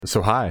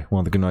So hi,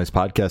 one of the Good Noise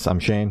Podcasts. I'm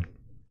Shane.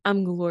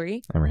 I'm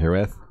Glory. And we're here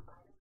with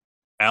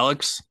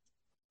Alex,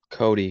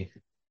 Cody,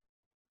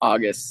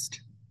 August,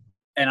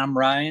 and I'm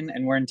Ryan,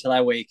 and we're Until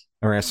I Wake.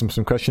 and we're asking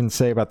some questions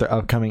today about their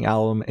upcoming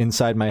album,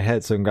 Inside My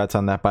Head. So congrats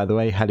on that, by the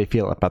way. How do you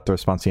feel about the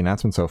response to the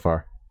announcement so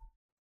far?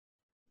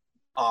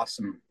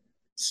 Awesome.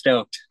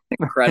 Stoked.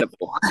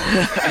 incredible.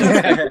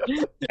 yeah,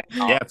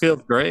 it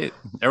feels great.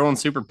 Everyone's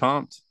super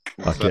pumped.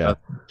 Fuck yeah.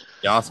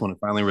 Be awesome when it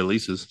finally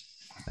releases.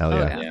 Hell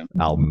yeah. yeah.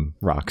 Album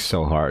rocks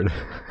so hard.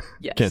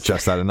 Yes. Can't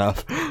stress that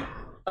enough. Of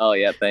Oh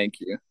yeah, thank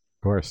you.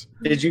 course.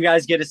 Did you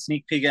guys get a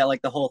sneak peek at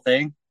like the whole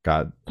thing?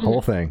 God,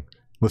 whole thing.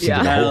 Listen to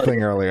Yeah. the whole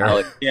thing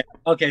earlier. Yeah.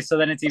 Okay, so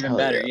then it's even Hell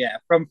better. yeah. Yeah.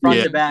 From front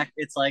Yeah. to back,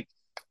 it's like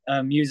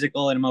a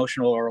musical and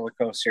emotional roller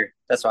coaster.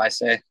 That's what I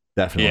say.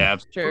 Definitely. Yeah,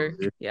 Sure.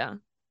 absolutely. Yeah.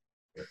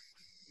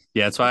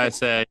 Yeah, that's why I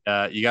say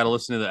you got to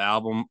listen to the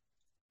album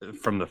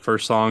from the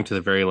first song to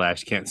the very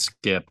last. You can't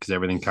skip because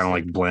everything kind of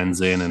like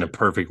blends in a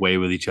perfect way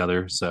with each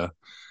other. So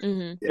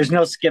hmm There's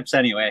no skips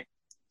anyway.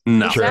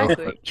 no, True.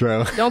 Exactly.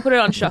 True. Don't put it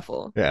on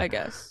shuffle, Yeah. I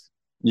guess.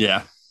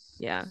 yeah.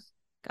 Yeah.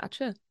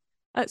 Gotcha.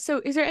 So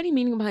is there any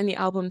meaning behind the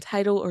album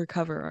title or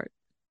cover art?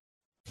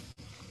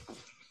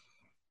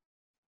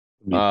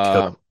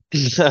 Yeah,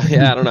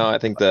 I don't know. I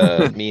think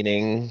the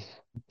meaning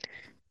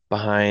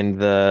behind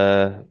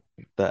the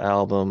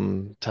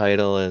album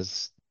title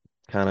is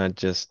kind of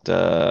just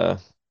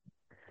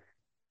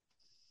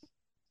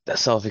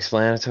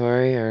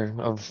self-explanatory or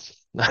of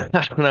I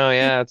don't know.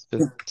 Yeah, it's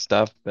just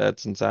stuff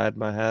that's inside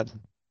my head.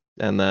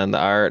 And then the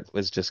art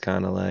was just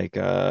kind of like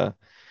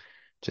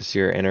just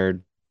your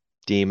inner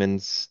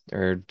demons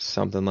or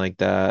something like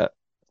that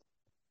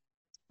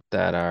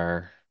that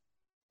are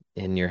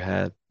in your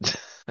head.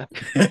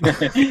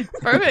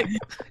 Perfect.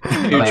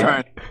 You're Uh,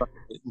 trying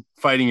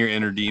fighting your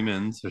inner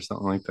demons or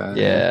something like that.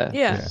 Yeah.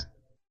 Yeah.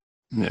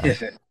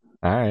 Yeah.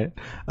 All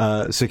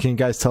right. So can you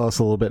guys tell us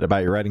a little bit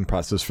about your writing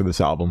process for this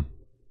album?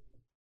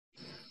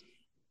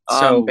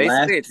 So Basically,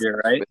 last it's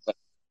year,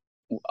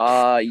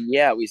 right?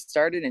 yeah, we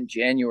started in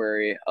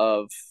January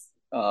of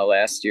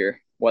last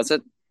year. Was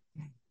it?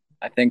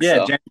 I think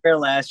Yeah, so. January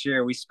last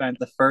year, we spent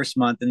the first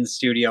month in the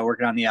studio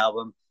working on the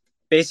album.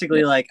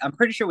 Basically, like, I'm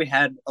pretty sure we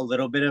had a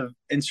little bit of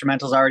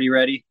instrumentals already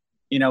ready,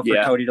 for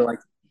Yeah. Cody to like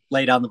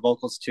lay down the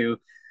vocals too.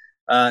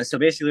 So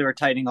basically, we're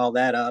tightening all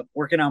that up,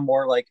 working on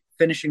more like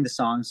finishing the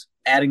songs,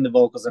 adding the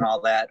vocals and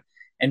all that.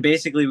 And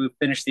basically, we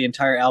finished the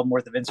entire album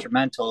worth of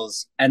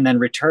instrumentals and then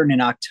returned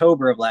in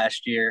October of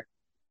last year.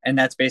 And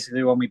that's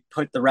basically when we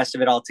put the rest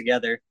of it all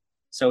together.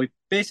 So we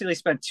basically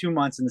spent 2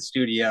 months in the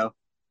studio,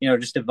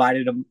 just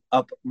divided them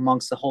up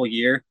amongst the whole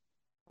year,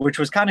 which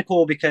was kind of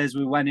cool because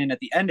we went in at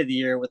the end of the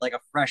year with like a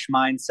fresh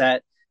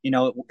mindset.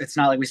 It's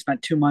not like we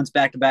spent 2 months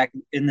back to back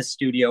in the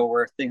studio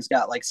where things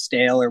got like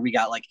stale or we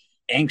got like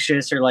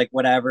anxious or like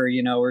whatever,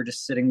 we're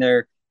just sitting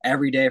there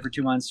every day for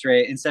 2 months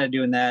straight. Instead of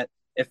doing that,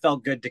 it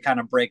felt good to kind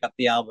of break up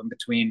the album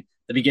between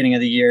the beginning of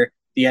the year,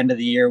 the end of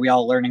the year. We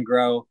all learn and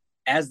grow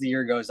as the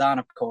year goes on,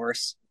 of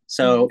course.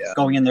 So Yeah.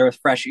 going in there with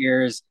fresh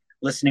ears,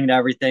 listening to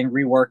everything,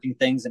 reworking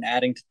things and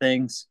adding to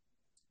things,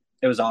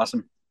 it was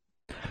awesome.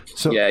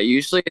 So Yeah,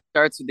 usually it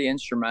starts with the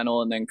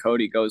instrumental and then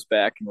Cody goes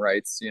back and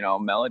writes,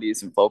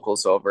 melodies and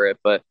vocals over it.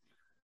 But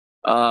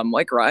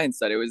like Ryan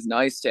said, it was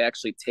nice to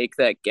actually take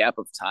that gap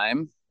of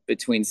time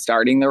between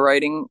starting the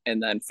writing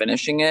and then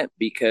finishing it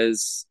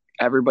because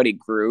everybody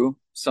grew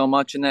so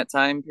much in that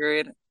time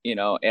period,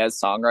 as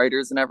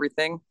songwriters and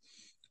everything,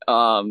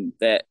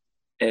 that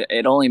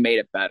it only made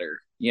it better,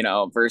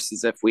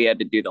 versus if we had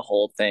to do the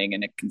whole thing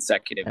in a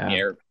consecutive Yeah.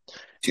 year,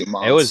 2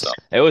 months. It was so.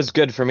 it was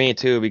good for me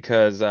too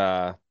because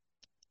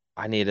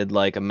I needed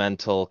like a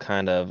mental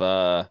kind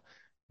of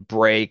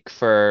break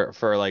for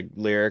like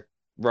lyric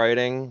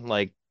writing,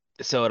 like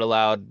so it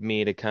allowed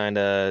me to kind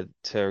of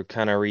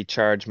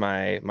recharge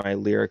my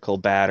lyrical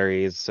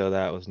batteries, so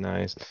that was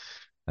nice.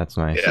 that's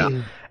nice.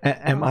 Yeah.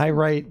 Am I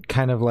right,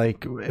 kind of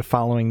like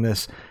following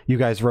this, you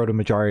guys wrote a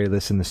majority of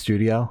this in the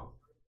studio?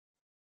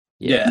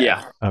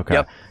 Yeah. Okay.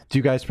 Yep. Do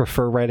you guys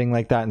prefer writing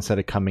like that instead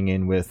of coming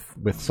in with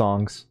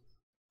songs?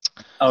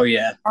 Oh,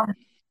 yeah.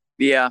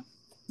 Yeah.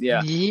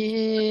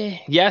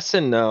 Yes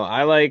and no.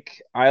 I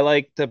like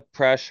the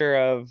pressure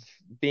of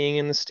being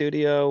in the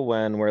studio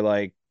when we're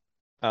like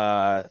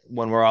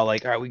when we're all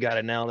like, all right, we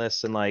gotta nail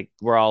this, and like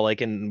we're all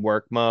like in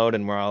work mode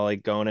and we're all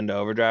like going into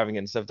overdrive and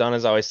getting stuff done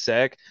is always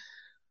sick.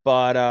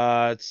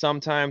 But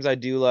sometimes I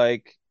do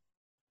like,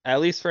 at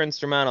least for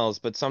instrumentals,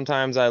 but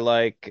sometimes I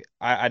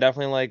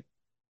definitely like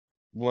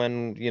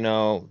when,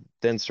 the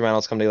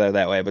instrumentals come together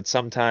that way, but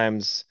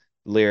sometimes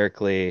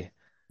lyrically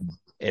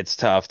it's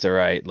tough to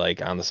write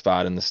like on the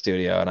spot in the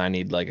studio, and I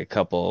need like a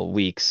couple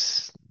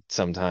weeks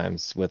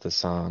sometimes with a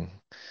song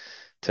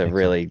to Makes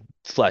really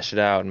flesh it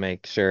out and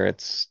make sure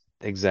it's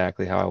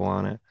exactly how I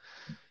want it.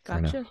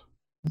 Gotcha.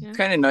 Yeah.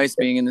 Kind of nice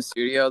being in the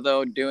studio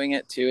though, doing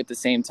it too at the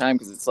same time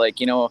because it's like,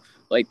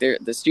 like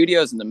the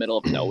studio's in the middle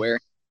of nowhere.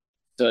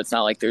 So it's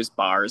not like there's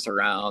bars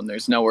around.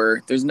 There's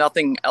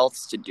nothing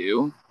else to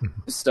do.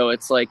 So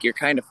it's like you're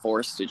kind of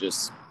forced to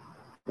just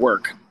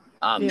work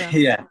Yeah.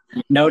 Yeah,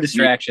 no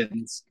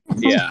distractions.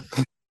 Yeah.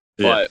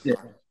 Yeah. But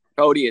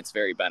Cody, it's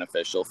very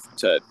beneficial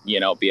to,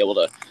 be able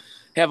to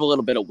have a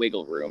little bit of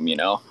wiggle room,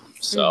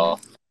 So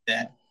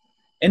Yeah.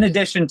 In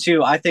addition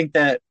to, I think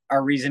that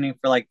our reasoning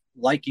for like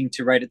liking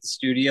to write at the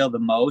studio the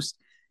most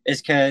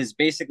is because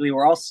basically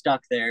we're all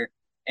stuck there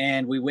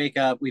and we wake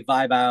up, we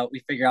vibe out, we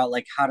figure out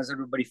like how does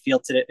everybody feel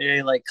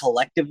today, like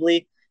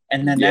collectively,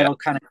 and then Yeah. that'll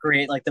kind of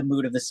create like the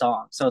mood of the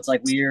song. So it's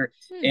like we're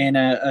in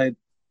a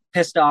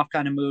pissed off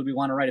kind of mood. We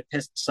want to write a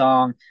pissed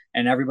song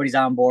and everybody's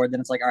on board. Then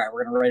it's like, all right,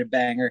 we're gonna write a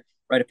banger,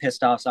 write a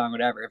pissed off song,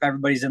 whatever. If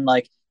everybody's in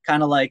like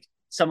kind of like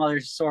some other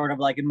sort of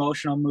like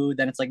emotional mood,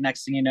 then it's like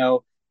next thing you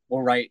know,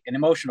 we'll write an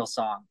emotional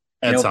song,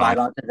 That's vibe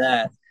out to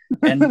that.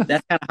 And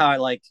that's kind of how I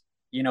like,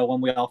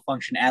 when we all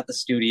function at the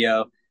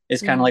studio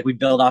is kind of like we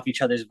build off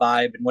each other's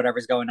vibe and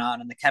whatever's going on.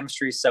 And the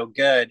chemistry is so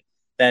good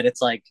that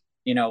it's like,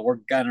 we're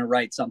gonna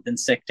write something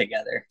sick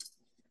together.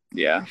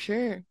 yeah. For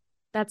sure.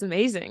 That's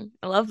amazing.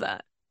 I love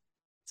that.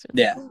 It's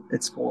really Yeah, cool.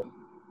 it's cool.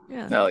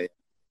 Yeah. Hell yeah.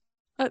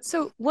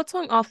 So what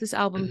song off this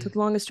album took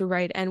longest to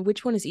write, and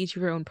which one is each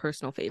of your own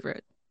personal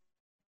favorite?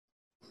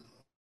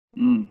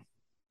 Mm.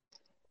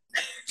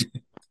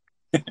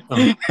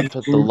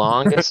 Took the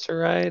longest to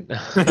write?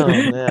 Oh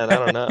man, I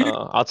don't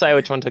know. I'll tell you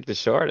which one took the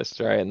shortest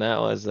to write, and that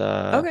was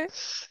Okay.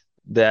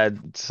 that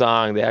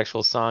song, the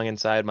actual song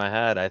Inside My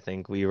Head. I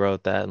think we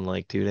wrote that in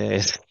like 2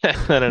 days.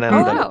 And then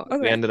Oh wow. we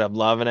Okay. ended up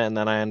loving it, and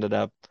then I ended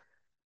up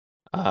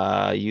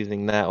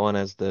using that one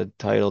as the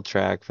title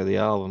track for the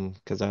album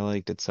because I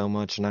liked it so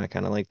much, and I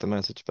kind of liked the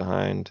message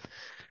behind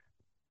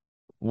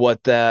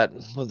what that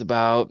was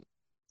about.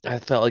 I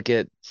felt like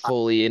it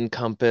fully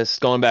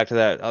encompassed, going back to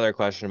that other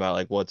question about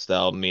like what's the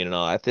album mean and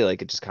all, I feel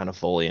like it just kind of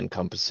fully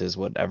encompasses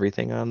what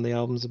everything on the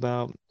album's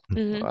about.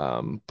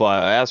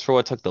 But as for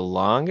what took the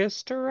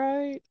longest to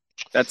write,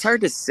 That's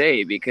hard to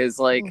say because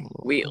like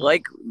we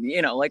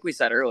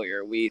said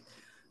earlier, we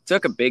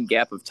took a big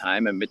gap of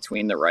time in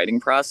between the writing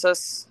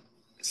process.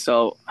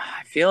 So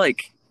I feel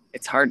like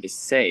it's hard to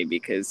say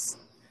because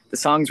the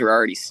songs were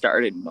already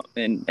started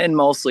and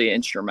mostly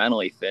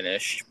instrumentally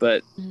finished,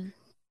 but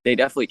they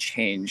definitely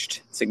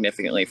changed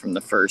significantly from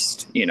the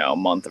first,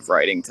 month of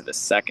writing to the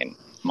second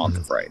month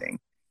of writing.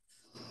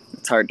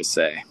 It's hard to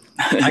say.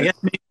 I guess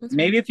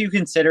maybe if you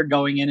consider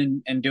going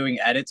in and doing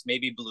edits,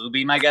 maybe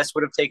Bluebeam, I guess,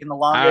 would have taken the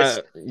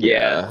longest.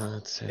 yeah,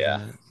 I'd say Yeah.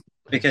 that.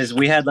 Because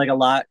we had like a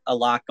lot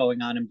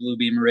going on in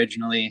Bluebeam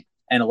originally,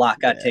 and a lot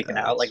got taken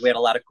out. Like we had a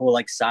lot of cool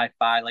like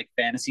sci-fi, like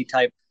fantasy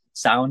type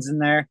sounds in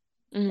there.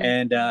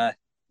 And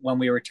when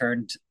we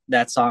returned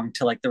that song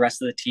to like the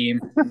rest of the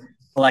team,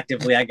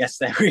 collectively, I guess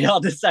that we all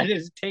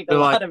decided to take a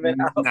lot of it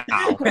out.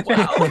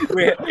 Wow.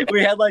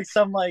 we had like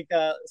some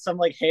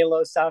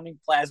Halo sounding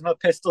plasma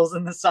pistols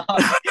in the song.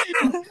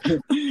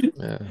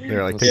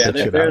 They're like, take that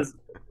shit out.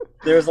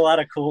 There's a lot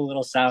of cool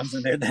little sounds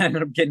in there that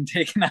ended up getting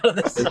taken out of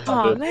the song.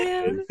 Oh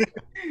man.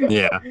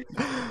 Yeah,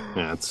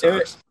 it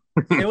sucks.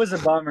 It was a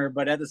bummer,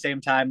 but at the same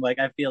time, like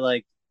I feel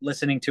like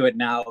listening to it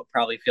now, it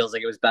probably feels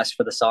like it was best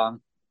for the song.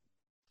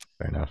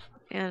 Fair enough.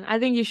 And I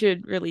think you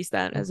should release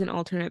that as an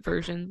alternate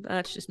version.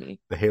 That's just me.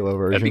 The Halo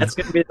version. That's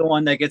gonna be the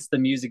one that gets the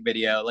music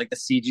video, like the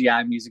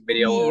CGI music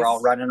video where we're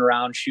all running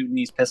around shooting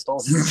these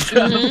pistols and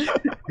stuff.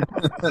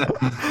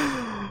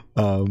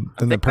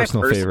 And the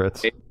personal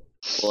favorites.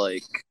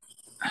 Like,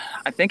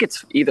 I think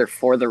it's either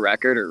For the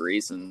Record or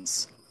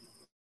Reasons.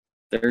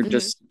 They're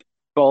just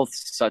both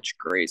such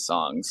great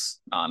songs,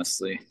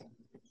 honestly.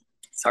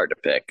 It's hard to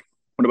pick.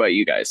 What about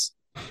you guys?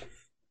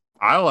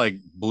 I like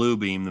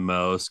Bluebeam the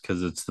most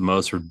because it's the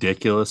most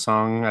ridiculous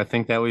song I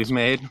think that we've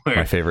made.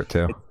 My favorite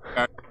too.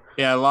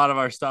 Yeah, a lot of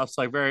our stuff's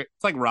like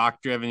it's like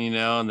rock driven,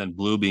 and then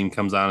Bluebeam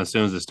comes on as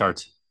soon as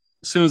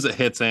it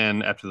hits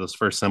in after those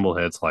first cymbal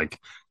hits, like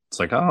it's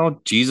like, oh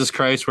Jesus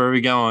Christ, where are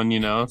we going?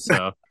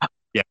 So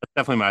yeah, it's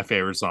definitely my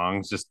favorite song.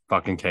 It's just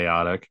fucking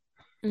chaotic.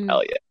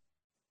 Hell yeah.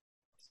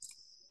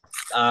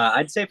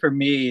 I'd say for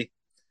me,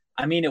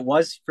 I mean, it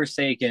was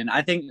Forsaken.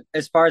 I think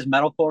as far as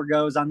metalcore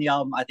goes on the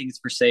album, I think it's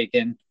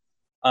Forsaken.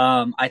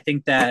 I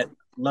think that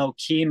low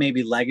key,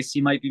 maybe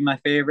Legacy might be my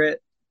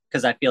favorite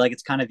because I feel like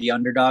it's kind of the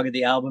underdog of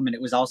the album. And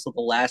it was also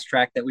the last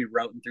track that we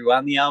wrote and threw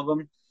on the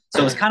album.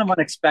 So it was kind of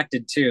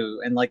unexpected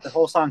too. And like the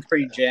whole song's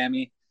pretty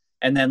jammy.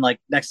 And then like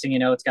next thing you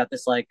know, it's got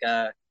this like,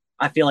 I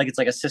feel like it's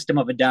like a System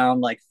of a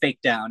Down, like fake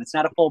down. It's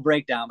not a full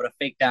breakdown, but a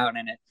fake down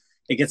in it.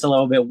 It gets a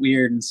little bit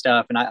weird and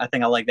stuff. And I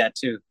think I like that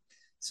too.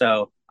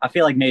 So I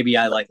feel like maybe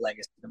I like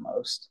Legacy the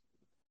most.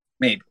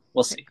 Maybe.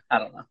 We'll see. I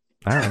don't know.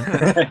 All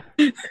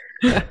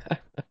right.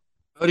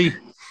 Cody.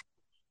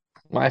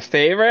 My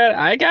favorite,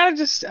 I gotta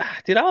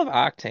dude, I love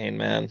Octane,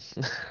 man.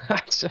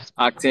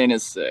 Octane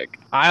is sick.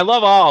 I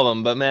love all of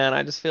them, but man,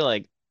 I just feel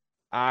like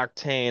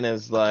Octane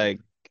is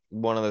like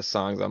one of the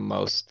songs I'm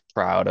most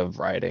proud of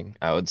writing,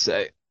 I would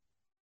say.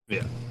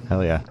 Yeah.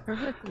 Hell yeah.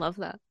 Perfect. Love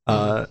that.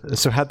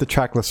 So how'd the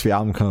track list for the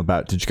album come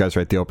about? Did you guys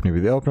write the opener be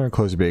the opener,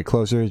 closer be a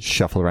closer,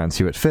 shuffle around,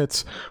 see what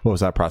fits? What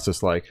was that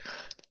process like?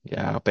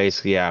 Yeah,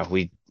 basically, yeah,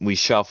 we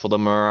shuffled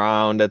them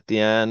around at the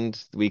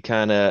end. We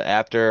kind of,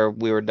 after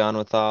we were done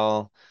with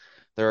all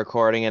the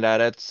recording and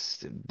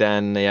edits,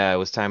 then yeah, it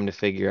was time to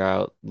figure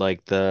out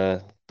like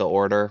the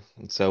order.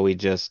 And so we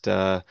just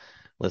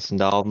listened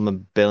to all of them a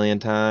billion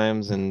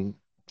times and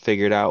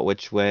figured out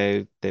which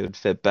way they would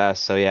fit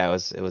best. So yeah,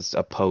 it was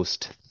a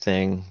post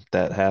thing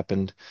that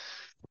happened.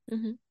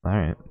 Mm-hmm. All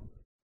right.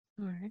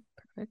 All right,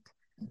 perfect.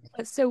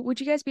 So, would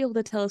you guys be able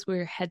to tell us where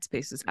your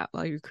headspace is at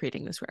while you're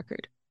creating this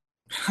record?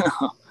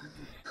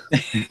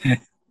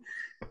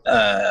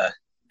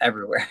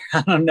 Everywhere.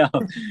 I don't know.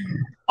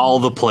 All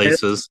the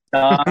places.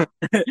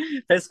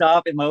 Pissed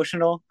off,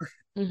 emotional,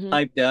 Mm-hmm.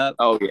 hyped up,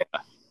 Oh yeah.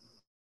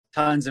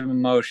 tons of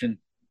emotion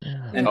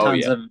and Oh,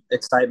 tons yeah. of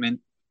excitement.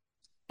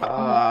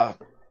 I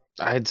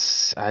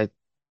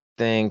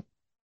think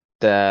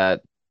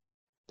that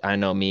I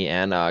know me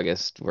and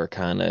August were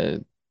kind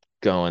of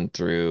going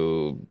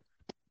through,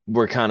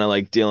 we're kind of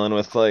like dealing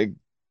with like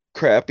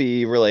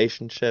crappy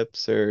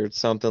relationships or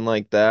something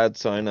like that.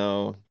 So I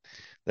know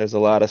there's a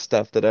lot of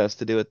stuff that has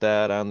to do with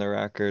that on the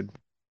record.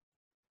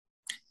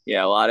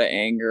 Yeah, a lot of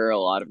anger, a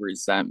lot of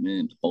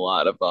resentment, a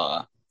lot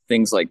of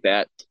things like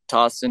that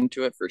tossed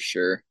into it for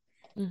sure.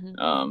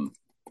 Mm-hmm.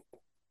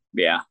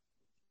 Yeah,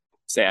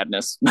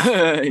 sadness.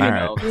 You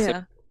know, so,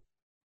 Yeah.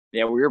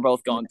 yeah, we were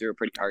both going through a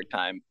pretty hard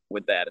time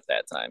with that at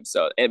that time.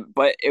 So,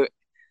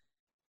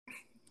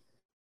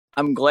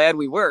 I'm glad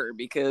we were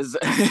because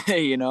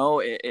you know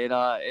it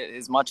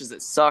as much as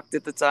it sucked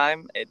at the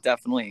time, it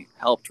definitely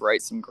helped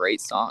write some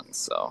great songs.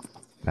 So,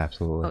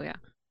 Absolutely. Oh yeah.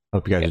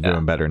 Hope you guys are Yeah.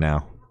 doing better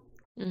now.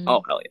 Mhm.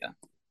 oh hell yeah.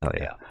 Hell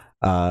yeah.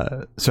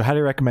 So how do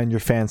you recommend your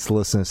fans to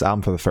listen to this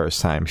album for the first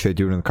time? Should they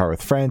do it in the car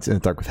with friends, in the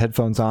dark with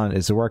headphones on?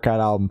 Is it a workout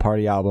album,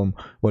 party album?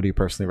 What do you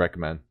personally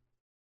recommend?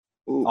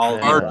 Ooh, All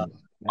of the Hard. above.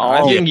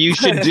 I Oh, think you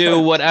should do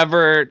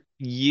whatever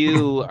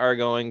you are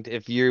going to.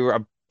 If you're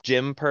a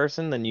gym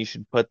person, then you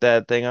should put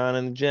that thing on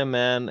in the gym,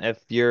 man. If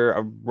you're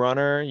a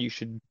runner, you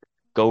should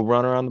go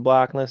run around the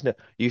block and listen to.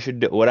 You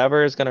should do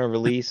whatever is going to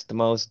release the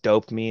most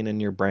dopamine in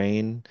your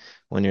brain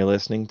when you're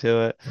listening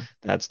to it.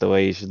 That's the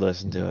way you should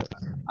listen to it.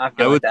 I I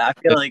feel would- like that.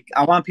 I feel like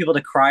I want people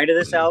to cry to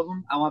this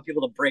album. I want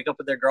people to break up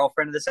with their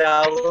girlfriend to this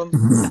album.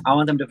 I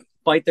want them to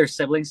fight their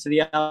siblings to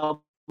the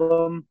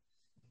album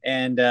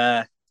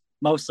and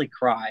mostly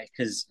cry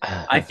because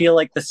I feel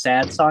like the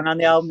sad song on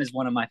the album is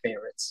one of my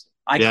favorites.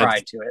 I Yeah.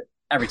 cried to it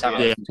every time I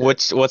Yeah. listen to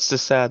it. What's the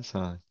sad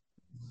song?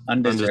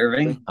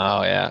 Undeserving.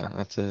 Oh yeah,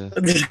 that's a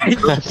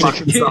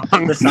Fucking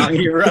song. The song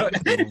you wrote.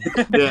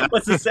 Yeah.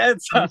 What's the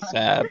sad song?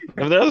 sad.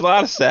 There's a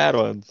lot of sad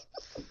ones.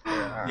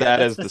 That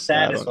that's is the the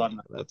sad saddest one.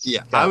 That's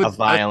Yeah, got I would- a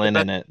violin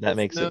I- in it. That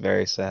makes it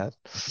very sad.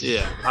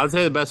 Yeah, I would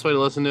say the best way to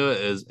listen to it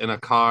is in a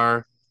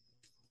car,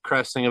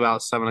 cresting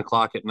about 7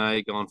 o'clock at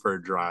night, going for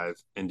a drive,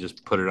 and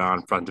just put it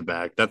on front to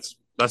back. That's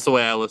the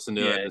way I listen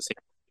to it. Yeah. It's the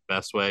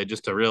best way,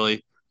 just to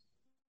really.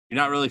 You're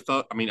not really.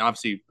 I mean,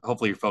 obviously,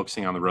 hopefully, you're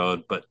focusing on the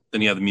road, but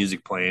then you have the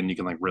music playing. You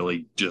can like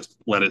really just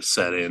let it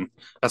set in.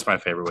 That's my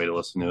favorite way to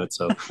listen to it.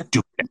 So do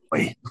it that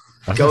way.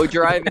 go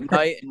drive at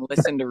night and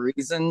listen to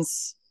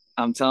Reasons.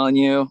 I'm telling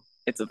you,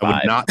 it's a I would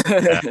vibe. not do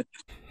that.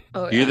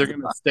 Oh You're yeah. either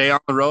going to stay on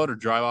the road or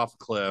drive off a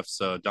cliff.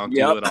 So don't do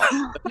Yep. it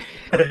all.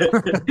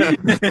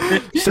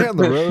 Stay on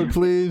the road,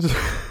 please.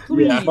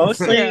 Yeah.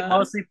 mostly Yeah.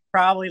 mostly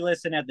probably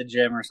listen at the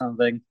gym or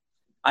something.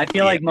 I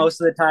feel like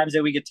most of the times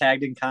that we get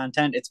tagged in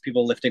content, it's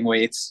people lifting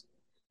weights.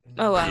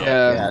 Oh wow.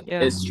 Yeah, Yeah.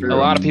 It's true. a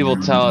lot of people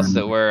tell us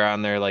that we're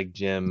on their like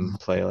gym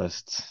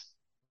playlists.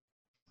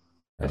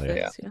 Hell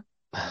yeah. Perfect.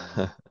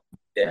 Yeah.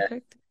 Yeah.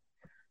 Perfect.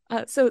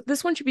 So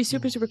this one should be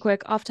super, super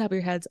quick. Off the top of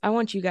your heads, I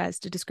want you guys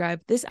to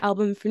describe this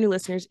album for new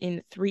listeners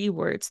in 3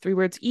 words. 3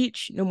 words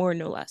each, no more,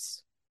 no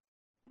less.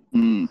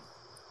 Mm.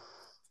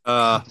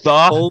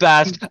 The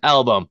best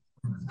album.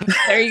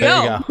 There you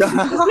There go.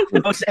 you go.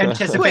 Most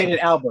anticipated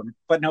album,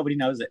 but nobody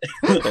knows it.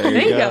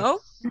 There you go.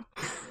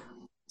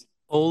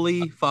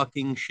 Holy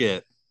fucking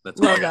shit! That's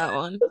all I Love got. that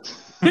one.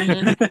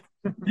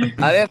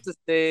 Mhm. I'd have to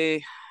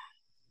say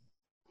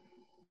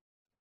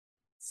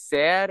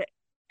sad,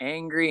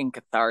 angry, and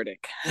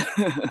cathartic.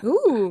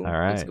 Ooh, All that's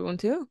right. a good one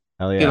too.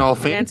 Hell In yeah. all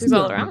Answers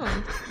all fairness.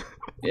 around.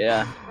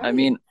 Yeah, I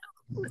mean,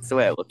 that's the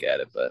way I look at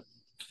it. But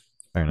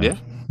Fair enough.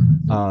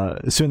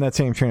 So in that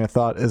same train of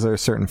thought, is there a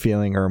certain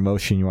feeling or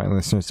emotion you want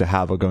listeners to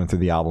have while going through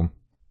the album?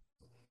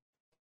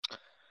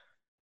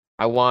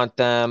 I want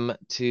them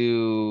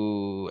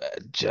to,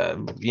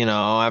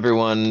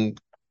 everyone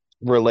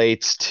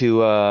relates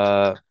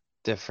to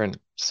different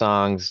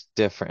songs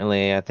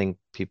differently. I think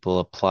people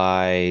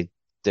apply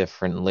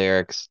different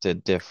lyrics to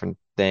different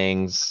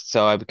things,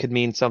 so it could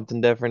mean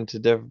something different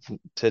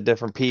to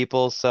different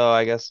people. So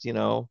I guess, I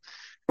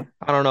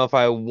don't know if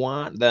I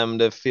want them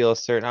to feel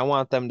certain. I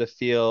want them to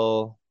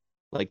feel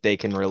like they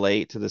can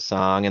relate to the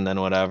song, and then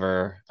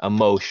whatever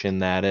emotion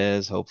that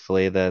is,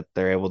 hopefully that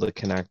they're able to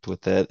connect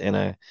with it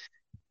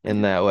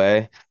in that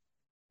way.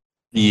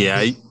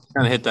 Yeah, you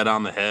kind of hit that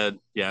on the head.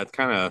 Yeah, it's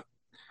kind of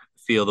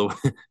feel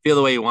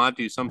the way you want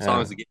to. Some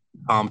songs that get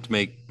pumped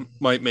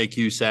might make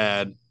you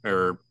sad,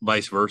 or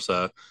vice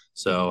versa.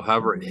 So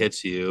however it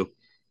hits you,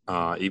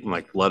 even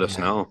like let us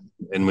know,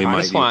 and we I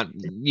might just want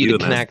you to do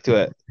that. connect to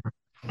it.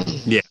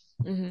 Yeah.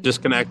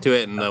 just connect to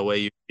it and the way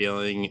you're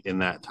feeling in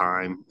that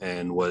time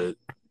and what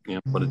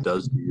it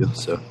does to you.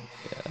 So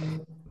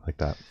Like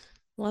that.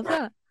 Love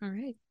that. All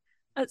right.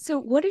 So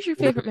what is your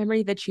favorite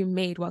memory that you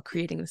made while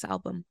creating this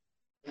album?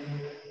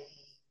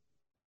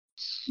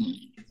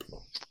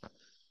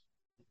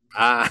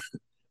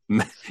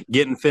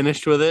 Getting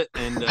finished with it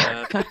and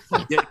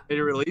getting ready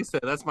to release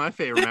it. That's my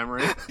favorite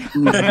memory.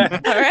 All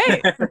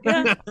right.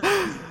 Yeah.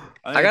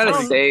 I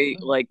gotta say,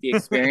 like, the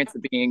experience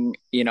of being,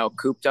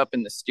 cooped up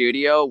in the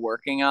studio,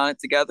 working on it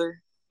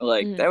together,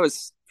 like, that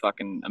was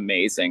fucking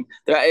amazing.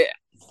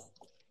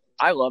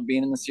 I love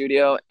being in the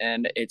studio,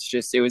 and it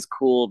was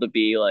cool to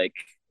be like,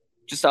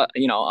 just,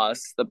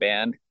 us, the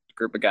band,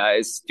 group of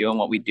guys doing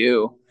what we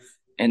do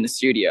in the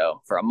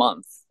studio for a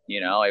month.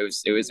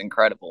 It was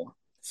incredible.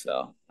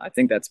 So I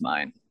think that's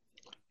mine.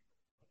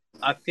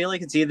 I feel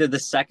like it's either the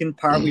second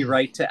part we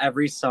write to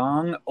every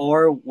song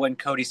or when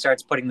Cody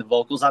starts putting the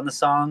vocals on the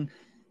song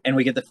and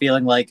we get the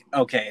feeling like,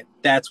 okay,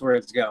 that's where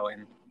it's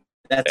going.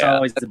 That's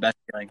always the best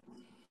feeling.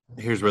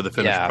 Here's where the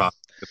finished product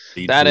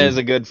leads that to. is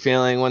a good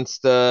feeling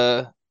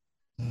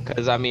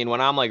because I mean, when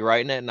I'm like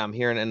writing it and I'm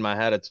hearing it in my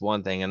head, it's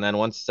one thing. And then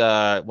once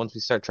we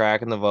start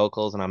tracking the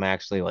vocals and I'm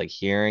actually like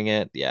hearing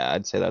it,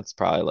 I'd say that's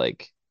probably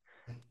like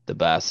the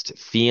best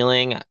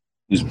feeling.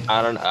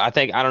 I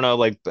don't know,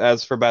 like,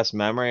 as for best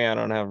memory, I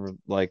don't have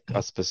like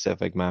a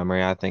specific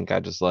memory. I think I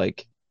just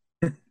like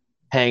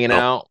hanging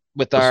out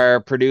with our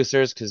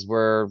producers because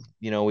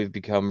we've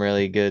become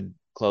really good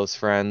close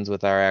friends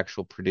with our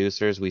actual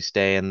producers. We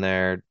stay in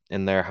their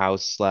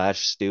house /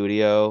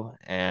 studio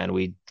and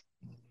we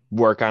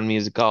work on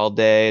music all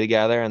day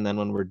together, and then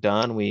when we're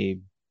done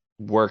we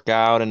work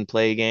out and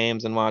play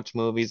games and watch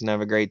movies and have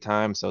a great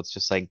time. So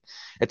it's like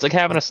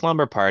having a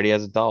slumber party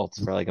as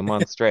adults for like a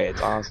month straight.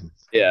 It's awesome.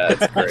 Yeah,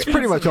 it's That's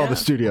pretty much all the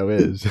studio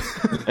is.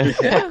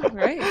 Yeah,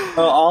 right.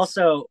 Oh,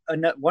 also,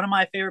 one of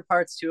my favorite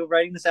parts too of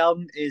writing this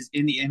album is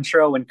in the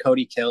intro when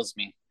Cody kills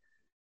me.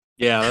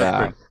 Yeah,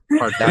 that's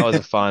pretty That was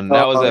a fun.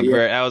 That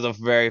was a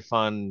very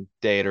fun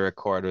day to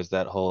record. Was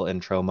that whole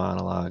intro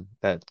monologue,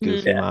 that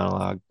goofy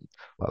monologue?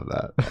 Love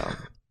that.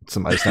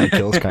 Some Ice Nine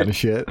Kills kind of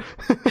shit.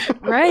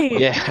 Right.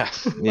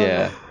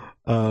 Yeah.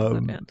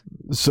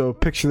 So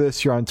picture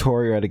this: you're on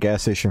tour, you're at a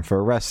gas station for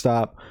a rest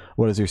stop.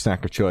 What is your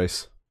snack of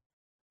choice?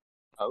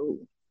 Oh,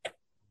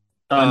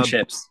 Sun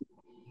chips.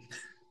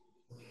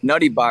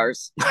 Nutty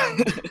bars.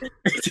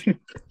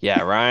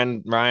 Yeah,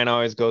 Ryan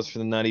always goes for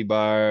the nutty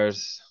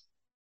bars.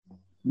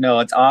 No,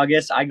 it's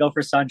August. I go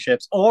for Sun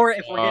chips. Or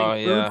if we're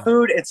getting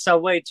food, it's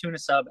Subway tuna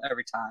sub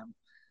every time.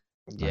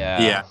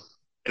 Yeah.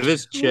 If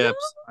it's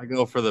chips, I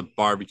go for the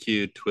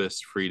barbecue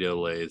twist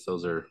Frito Lays.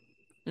 Those are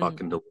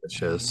fucking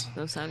delicious.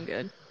 Those sound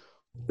good.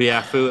 But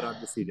yeah, food, I'll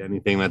just eat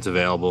anything that's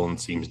available and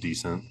seems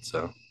decent.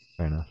 So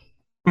fair enough.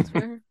 That's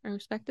fair. I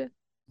respect it.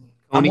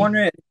 I'm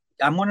wondering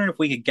if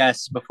we could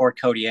guess before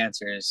Cody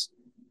answers.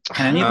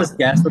 Can any of us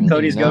guess what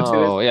Cody's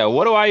go-to is? Yeah,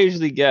 what do I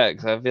usually get?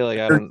 Because I feel like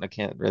I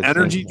can't really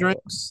energy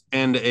drinks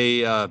and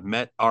a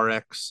Met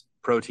RX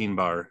protein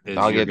bar.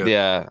 I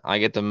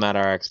get the Met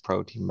RX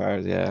protein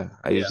bars. Yeah,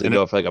 I usually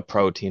go for like a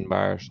protein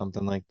bar or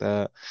something like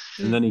that.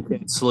 And then he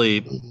can't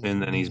sleep,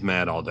 and then he's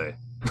mad all day.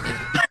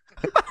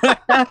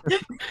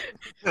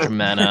 And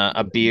then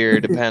a beer,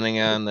 depending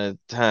on the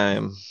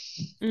time.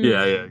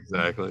 Yeah,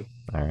 exactly.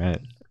 All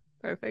right.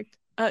 Perfect.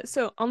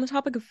 So on the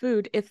topic of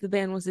food, if the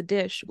band was a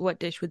dish, what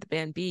dish would the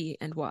band be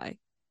and why?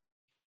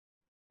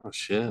 Oh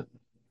shit!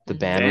 The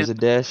band was a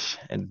dish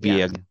and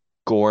be a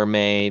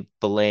gourmet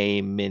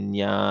filet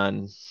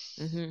mignon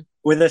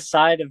with a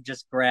side of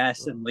just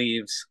grass and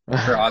leaves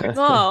for August.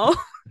 Oh,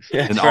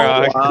 yeah,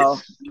 wow.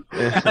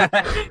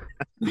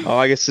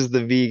 August is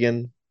the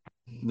vegan.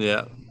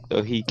 Yeah.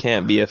 So he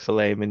can't be a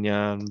filet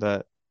mignon,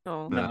 but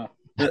no.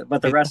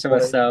 But the rest of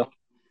us, though.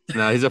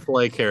 No, he's a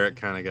filet carrot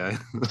kind of guy.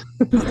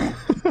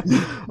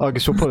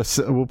 August,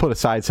 we'll put a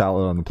side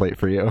salad on the plate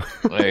for you.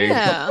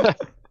 Yeah.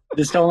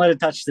 Just don't let it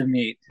touch the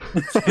meat.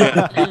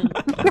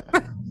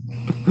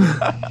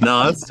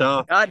 No, that's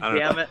tough. God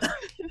damn it.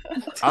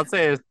 I'd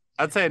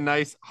say a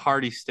nice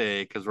hearty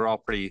steak because we're all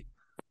pretty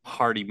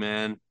hearty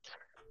men.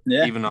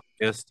 Yeah. Even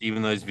August,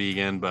 even though he's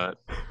vegan, but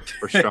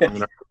we're strong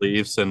in our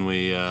beliefs and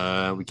we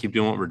keep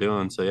doing what we're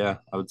doing. So yeah,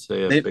 I would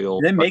say big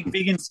old. They make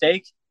vegan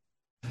steak.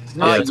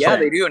 Yeah,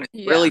 they do, and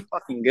it's really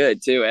fucking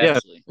good too.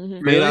 Actually,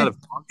 made out of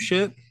dog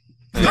shit.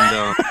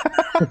 And,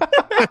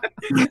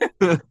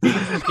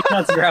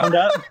 peanuts ground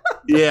up.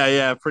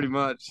 Yeah, pretty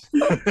much.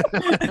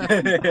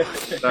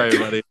 Sorry,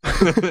 buddy.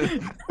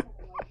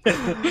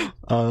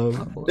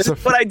 This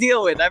is what I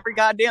deal with every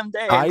goddamn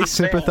day. I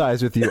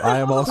sympathize with you. I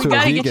am also a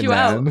vegan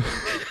man.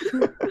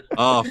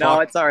 Oh,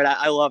 no, it's all right.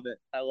 I love it.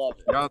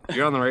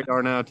 You're on the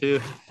radar now too.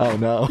 Oh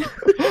no,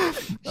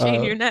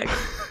 Shane, you're next.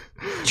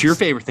 It's your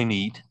favorite thing to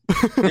eat.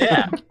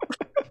 Yeah.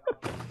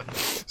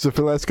 So for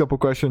the last couple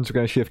questions, we're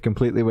going to shift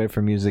completely away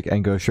from music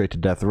and go straight to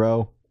death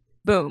row.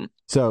 Boom.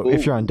 So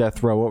if you're on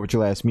death row, what would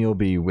your last meal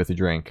be with a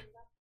drink?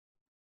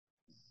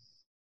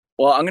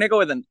 Well, I'm going to go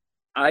with an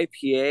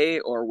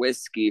IPA or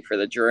whiskey for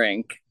the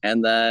drink.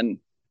 And then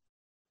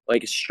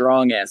like a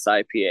strong ass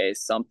IPA,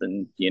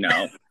 something,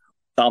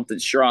 something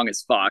strong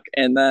as fuck.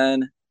 And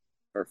then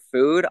for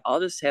food, I'll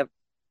just have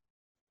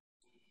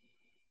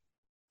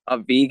a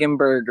vegan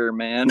burger,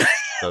 man.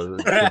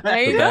 There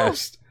you go.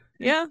 Best.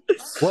 Yeah.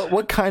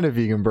 What kind of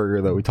vegan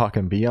burger though? We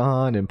talking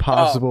Beyond,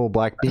 Impossible,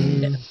 Black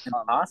Bean?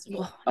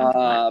 Impossible.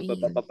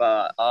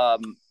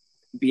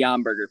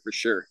 Beyond Burger for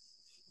sure.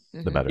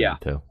 The better Yeah. one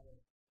too.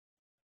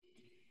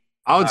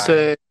 I would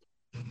say.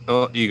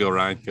 Oh, you go,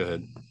 Ryan. Go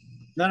ahead.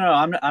 No,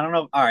 I don't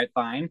know. All right,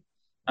 fine.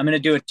 I'm gonna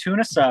do a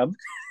tuna sub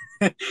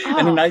and a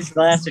Oh. nice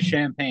glass of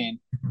champagne,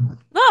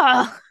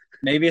 Ah,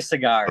 maybe a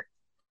cigar,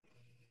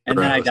 and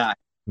then I Gross. die.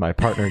 My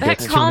partner That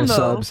gets tuna combo.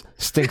 subs,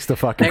 stinks the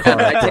fucking I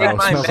car up, take bro.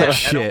 mine Smells back. like I don't-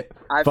 shit.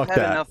 I've Fuck had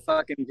that. enough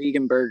fucking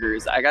vegan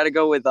burgers. I gotta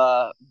go with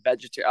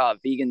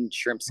vegan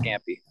shrimp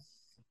scampi.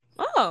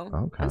 oh,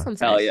 Okay. that sounds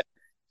Hell nice.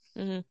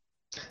 yeah. Mhm.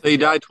 So you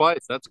died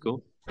twice. That's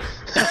cool.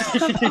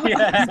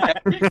 Yeah.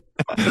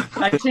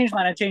 I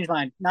changed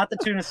mine. Not the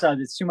tuna sub.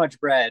 It's too much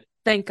bread.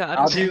 Thank God.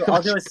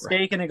 I'll do a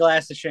steak and a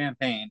glass of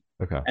champagne,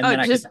 Okay. and Oh, then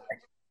I just- can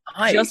die.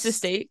 Nice. Just a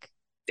steak.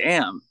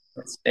 Damn.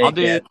 Steak, I'll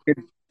do- yeah.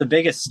 The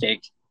biggest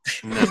steak.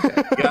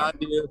 No,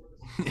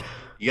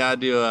 you gotta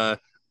do a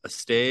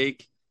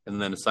steak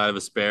and then a side of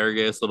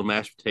asparagus, little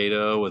mashed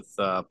potato with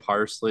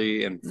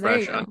parsley and There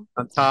fresh you onion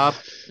go. on top.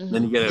 Mhm.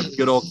 Then you get a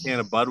good old can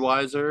of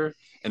Budweiser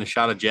and a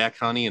shot of Jack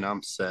Honey, and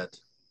I'm set.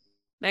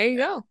 There you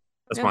go.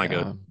 That's Yeah. my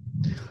go.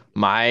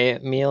 My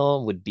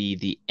meal would be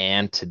the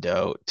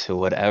antidote to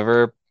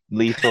whatever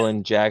lethal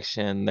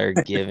injection they're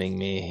giving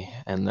me,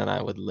 and then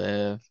I would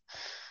live.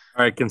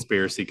 All right,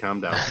 conspiracy,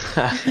 calm down.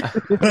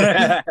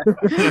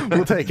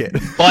 We'll take it.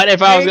 But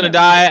if I There was you gonna go.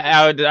 die,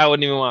 I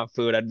wouldn't even want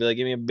food. I'd be like,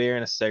 give me a beer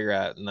and a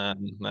cigarette, and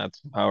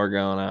that's how we're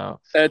going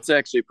out. That's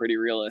actually pretty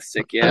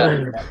realistic.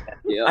 Yeah.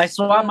 Yeah. I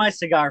swap my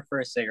cigar for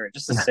a cigarette,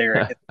 just a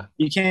cigarette.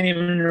 You can't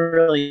even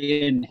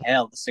really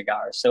inhale the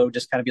cigar, so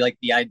just kind of be like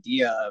the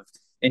idea of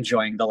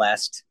enjoying the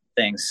last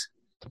things.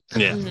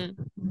 Yeah.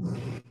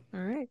 Mhm. All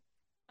right.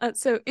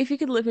 So, if you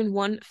could live in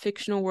one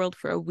fictional world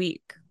for a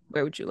week,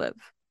 where would you live?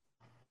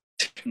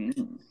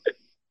 Mm.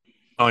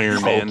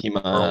 Iron Man.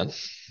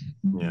 Pokemon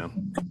Yeah.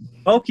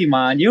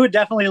 Pokemon, you would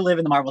definitely live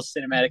in the Marvel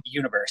Cinematic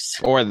Universe.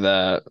 or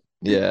that,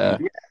 yeah,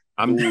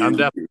 I'm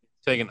definitely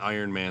taking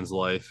Iron Man's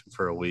life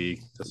for a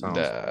week. That sounds.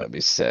 that'd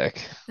be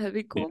sick. That'd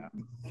be cool.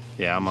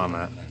 Yeah, I'm on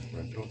that.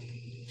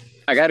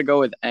 I got to go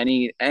with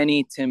any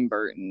Tim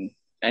Burton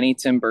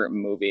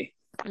movie,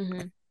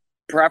 Hmm.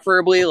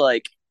 preferably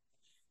like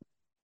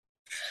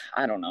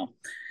I don't know.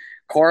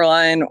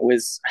 Coraline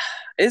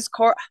is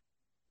Cor.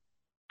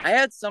 I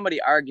had somebody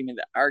argue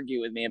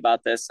with me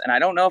about this, and I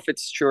don't know if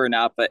it's true or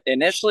not. But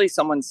initially,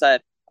 someone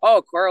said,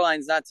 "Oh,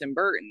 Coraline's not Tim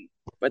Burton,"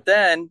 but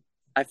then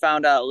I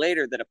found out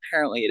later that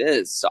apparently it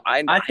is. So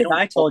I think don't-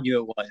 I told you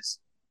it was.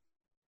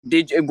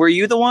 Were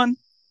you the one?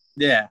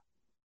 Yeah.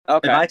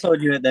 Okay. If I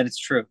told you it, then it's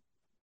true.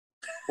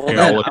 Well, Here,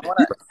 then I'll look I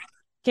wanna.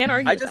 Can't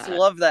argue. I with just that.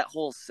 love that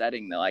whole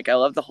setting though. Like I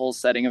love the whole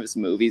setting of his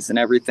movies and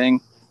everything.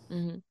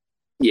 Mhm.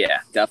 Yeah,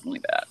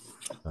 definitely that.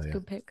 Oh, yeah.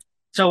 Good pick.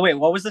 So wait,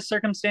 what was the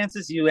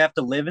circumstances? You have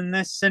to live in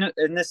this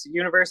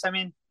universe. I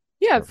mean,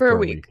 Yeah, for a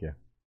week. Yeah.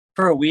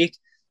 for a week.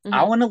 Mhm.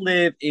 I want to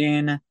live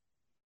in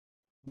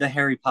the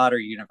Harry Potter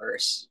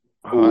universe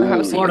Ooh,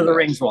 House of Lord of the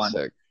Universe. Rings one,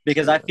 Sick.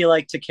 because I feel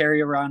like to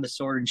carry around a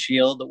sword and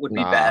shield would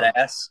be Nah.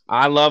 badass.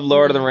 I love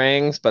Lord of the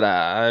Rings, but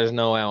there's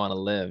no way I want to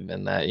live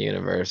in that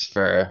universe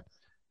for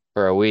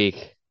a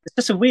week. It's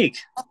just a week.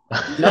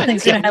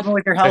 Nothing's gonna happen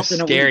with your health There's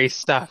in a scary week.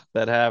 stuff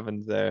that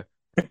happens there.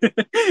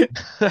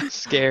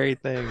 Scary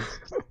things.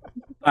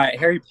 All right,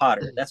 Harry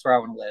Potter. That's where I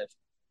want to live.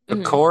 The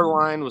Mhm.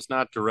 Coraline was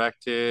not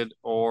directed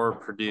or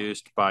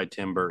produced by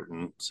Tim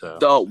Burton. So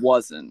So it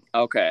wasn't.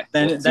 Okay.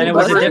 Then it was a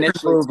Whoever different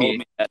initially told movie.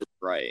 me that is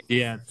right.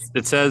 yeah,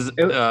 it says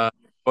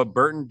but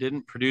Burton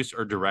didn't produce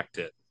or direct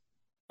it.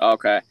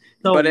 Okay.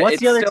 So But what's it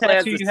the other still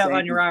has tattoo the you have on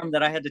same- your arm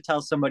that I had to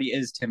tell somebody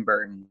is Tim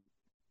Burton?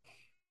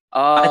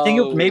 Oh, I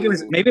think maybe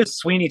it was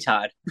Sweeney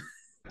Todd.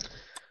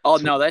 Oh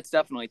no, that's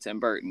definitely Tim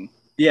Burton.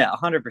 Yeah,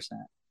 100%.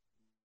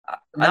 I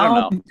Now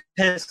don't I'm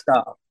pissed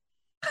off.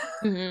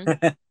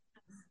 Mhm.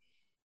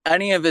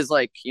 Any of his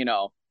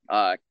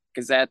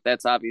because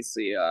that's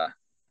obviously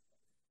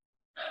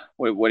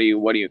what do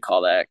you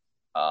call that?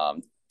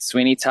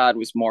 Sweeney Todd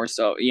was more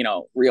so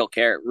real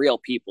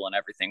people and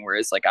everything,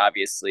 whereas like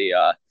obviously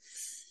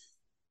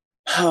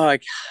I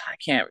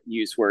can't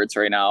use words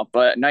right now,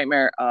 but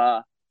Nightmare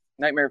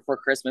Before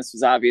Christmas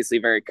was obviously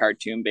very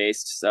cartoon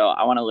based, so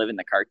I want to live in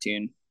the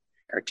cartoon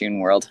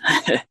world.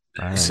 All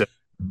right. So-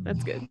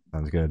 That's good.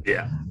 Sounds good.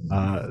 Yeah.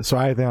 So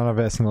I think I've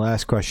asked the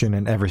last question,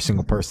 and every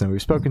single person that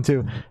we've spoken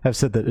to have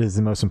said that it is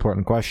the most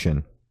important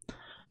question.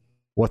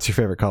 What's your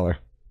favorite color?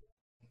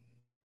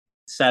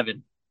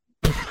 7.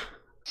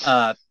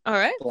 All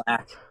right.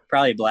 Black.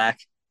 Probably black.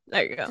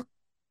 There you go.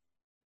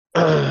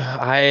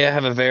 I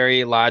have a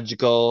very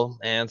logical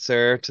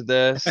answer to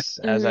this,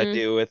 as I Mhm.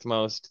 do with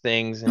most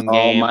things in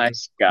Oh my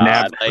games.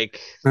 god.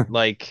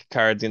 Like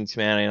Cards Against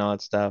Humanity and all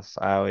that stuff.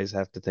 I always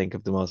have to think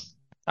of the most.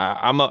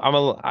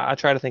 I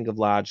try to think of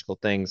logical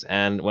things,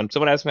 and when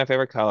someone asks my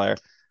favorite color,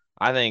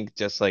 I think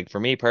just like for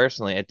me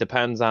personally, it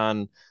depends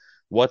on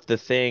what the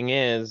thing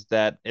is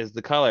that is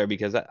the color,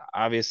 because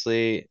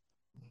obviously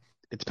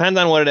it depends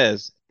on what it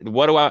is.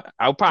 What do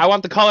I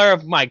want the color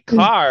of my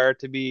car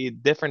to be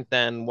different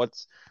than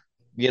what's,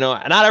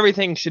 not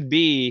everything should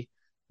be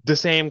the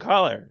same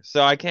color.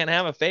 So I can't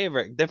have a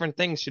favorite. Different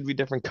things should be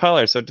different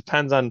colors. So it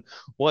depends on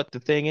what the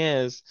thing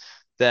is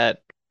that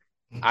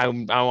I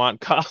want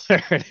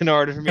colored in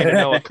order for me to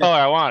know what color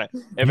I want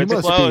it. If You it's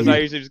must clothes, be- I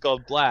usually just go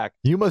black.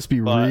 You must be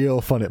But-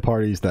 real fun at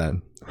parties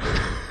then.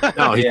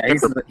 No, Yeah,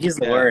 he's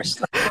the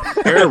worst.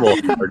 terrible.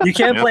 You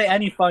can't play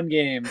any fun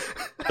games.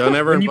 Don't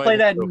ever When you invite play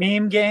that him to-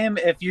 meme game,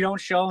 if you don't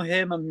show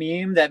him a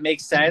meme that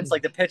makes sense,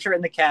 like the picture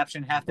and the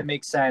caption have to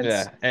make sense.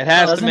 Yeah, it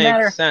has to Doesn't make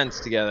matter. sense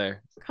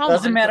together.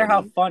 Doesn't matter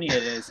how funny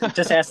it is. It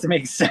just has to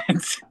make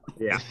sense.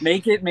 Yeah.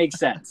 Make it make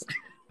sense.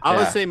 I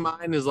would Yeah. say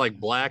mine is like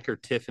black or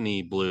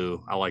Tiffany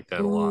blue. I like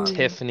that a lot. Ooh.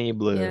 Tiffany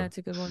blue. Yeah, it's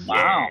a good one.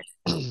 Wow.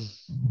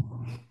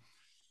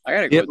 I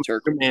gotta go Yep, with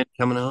turquoise. Man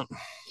coming out.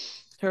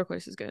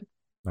 Turquoise is good.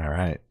 All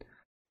right.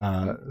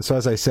 So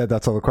as I said,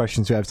 that's all the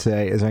questions we have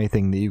today. Is there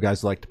anything that you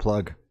guys would like to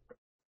plug?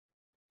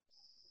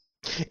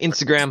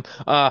 Instagram,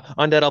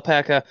 Undead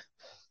Alpaca.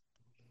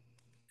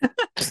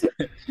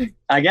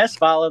 I guess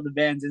follow the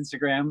band's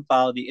Instagram,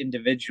 follow the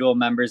individual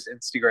members'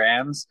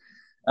 Instagrams.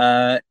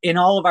 In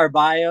all of our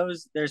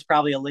bios, there's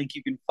probably a link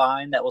you can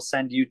find that will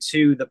send you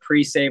to the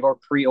pre-save or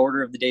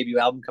pre-order of the debut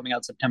album coming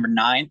out September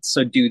 9th.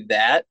 So do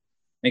that.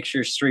 Make sure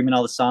you're streaming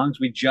all the songs.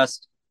 We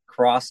just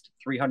crossed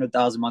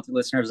 300,000 monthly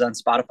listeners on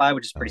Spotify,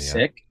 which is pretty yeah.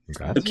 sick.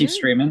 Congrats. So keep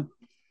streaming.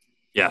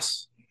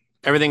 Yes.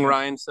 Everything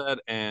Ryan said.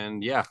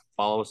 And yeah,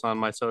 follow us on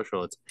my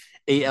social. It's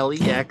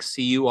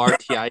ALEXCURTI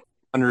 _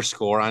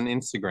 on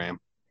Instagram.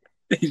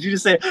 Did you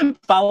just say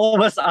follow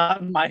us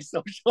on my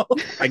social?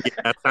 I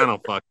guess I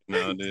don't fucking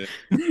know, dude.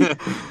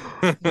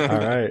 All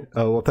right.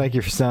 Oh, well, thank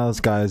you for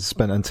sounds, guys. It's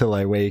been Until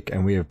I Wake,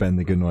 and we have been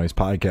the Good Noise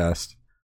Podcast.